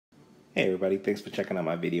Hey everybody, thanks for checking out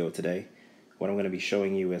my video today. What I'm going to be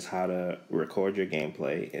showing you is how to record your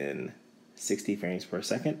gameplay in 60 frames per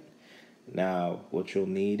second. Now, what you'll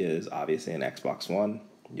need is obviously an Xbox One.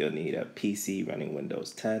 You'll need a PC running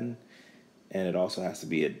Windows 10, and it also has to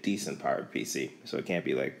be a decent powered PC. So it can't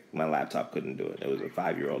be like my laptop couldn't do it. It was a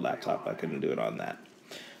 5-year-old laptop, I couldn't do it on that.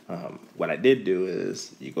 What I did do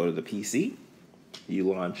is you go to the PC, you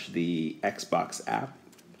launch the Xbox app.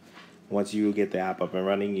 Once you get the app up and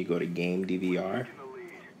running, you go to Game DVR.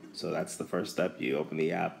 So that's the first step. You open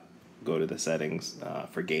the app, go to the settings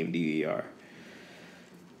for Game DVR.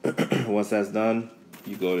 Once that's done,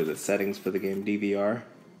 you go to the settings for the Game DVR.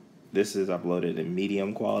 This is uploaded in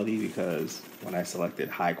medium quality because when I selected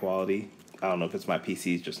high quality, I don't know if it's my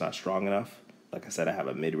PC is just not strong enough. Like I said, I have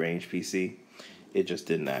a mid-range PC. It just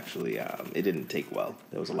didn't actually, it didn't take well.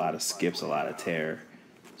 There was a lot of skips, a lot of tear.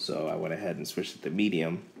 So I went ahead and switched it to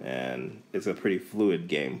medium, and it's a pretty fluid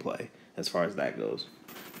gameplay as far as that goes.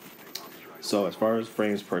 So as far as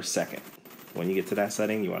frames per second, when you get to that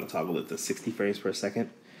setting, you want to toggle it to 60 frames per second.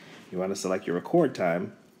 You want to select your record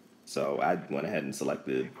time. So I went ahead and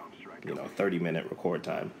selected, 30-minute record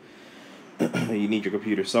time. You need your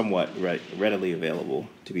computer somewhat readily available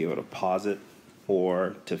to be able to pause it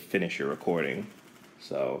or to finish your recording.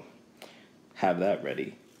 So have that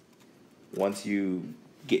ready. Once you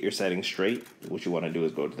get your settings straight, what you want to do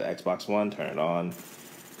is go to the Xbox One, turn it on,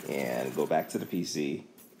 and go back to the PC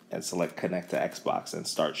and select connect to Xbox and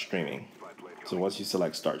start streaming. So once you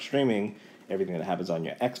select start streaming, everything that happens on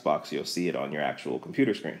your Xbox, you'll see it on your actual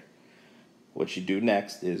computer screen. What you do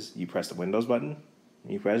next is you press the Windows button,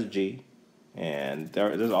 you press G, and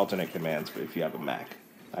there's alternate commands for if you have a Mac.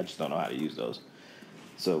 I just don't know how to use those.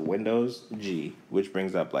 So Windows G, which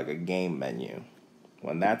brings up like a game menu.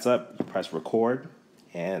 When that's up, you press record,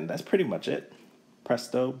 and that's pretty much it.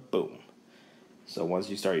 Presto, boom. So once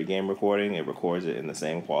you start your game recording, it records it in the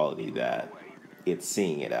same quality that it's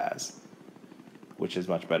seeing it as, which is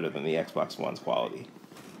much better than the Xbox One's quality.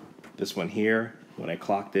 This one here, when I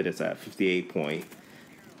clocked it, it's at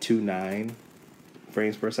 58.29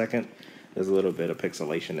 frames per second. There's a little bit of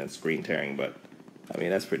pixelation and screen tearing, but I mean,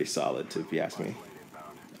 that's pretty solid too, if you ask me.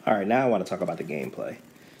 Alright, now I want to talk about the gameplay.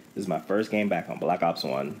 This is my first game back on Black Ops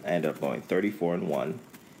 1. I ended up going 34-1.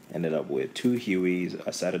 Ended up with 2 Hueys,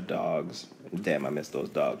 a set of dogs. Damn, I miss those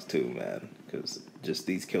dogs too, man. Because just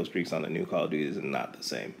these kill streaks on the new Call of Duty is not the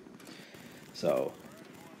same. So,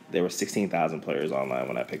 there were 16,000 players online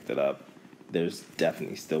when I picked it up. There's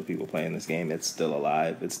definitely still people playing this game. It's still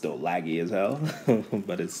alive. It's still laggy as hell,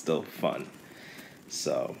 but it's still fun.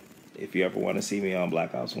 So, if you ever want to see me on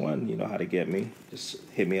Black Ops 1, you know how to get me. Just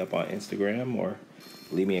hit me up on Instagram or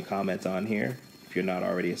leave me a comment on here. If you're not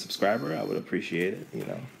already a subscriber, I would appreciate it.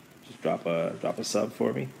 Just drop a sub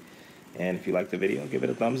for me. And if you like the video, give it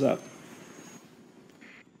a thumbs up.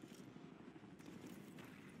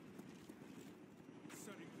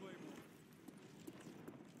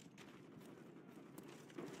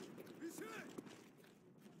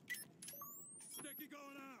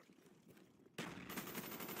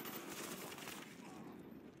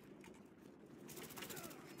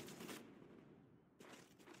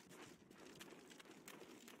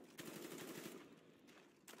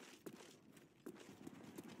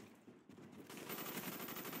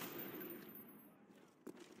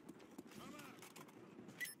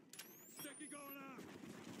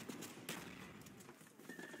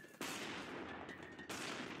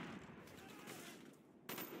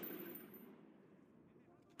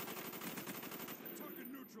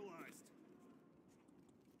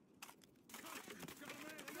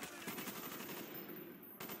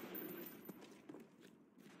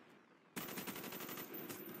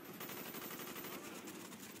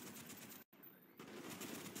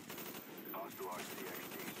 STRZ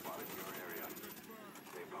spotted in your area.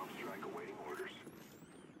 Napalm strike awaiting orders.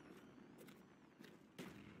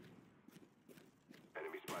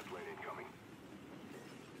 Enemy spy plane incoming.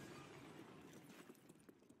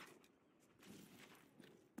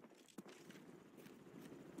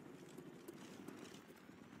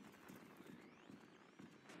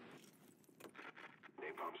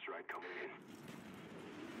 Napalm strike coming in.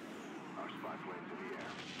 Our spy plane's in the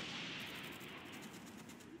air.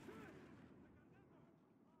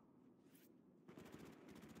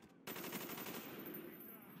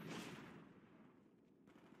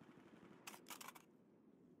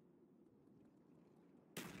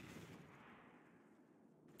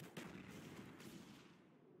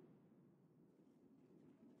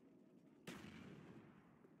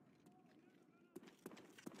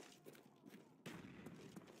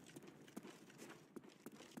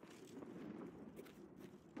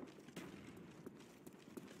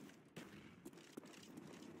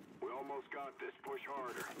 almost got this. Push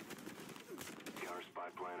harder. Counter spy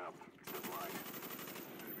plane up. They're blind.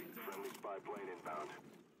 Friendly spy plane inbound.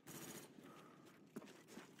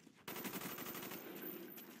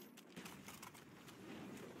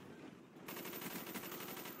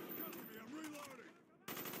 I'm reloading.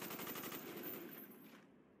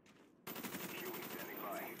 Huey standing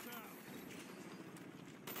by.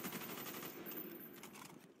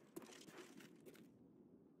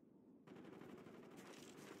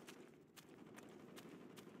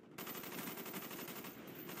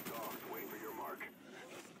 Dogs waiting for your mark.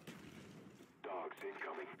 Dogs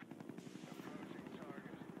incoming. Approaching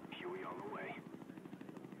target. Huey on the way.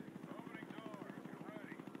 Opening door. Get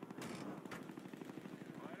ready.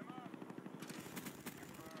 Light him up.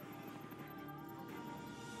 Confirmed.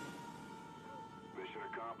 Mission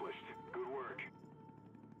accomplished. Good work.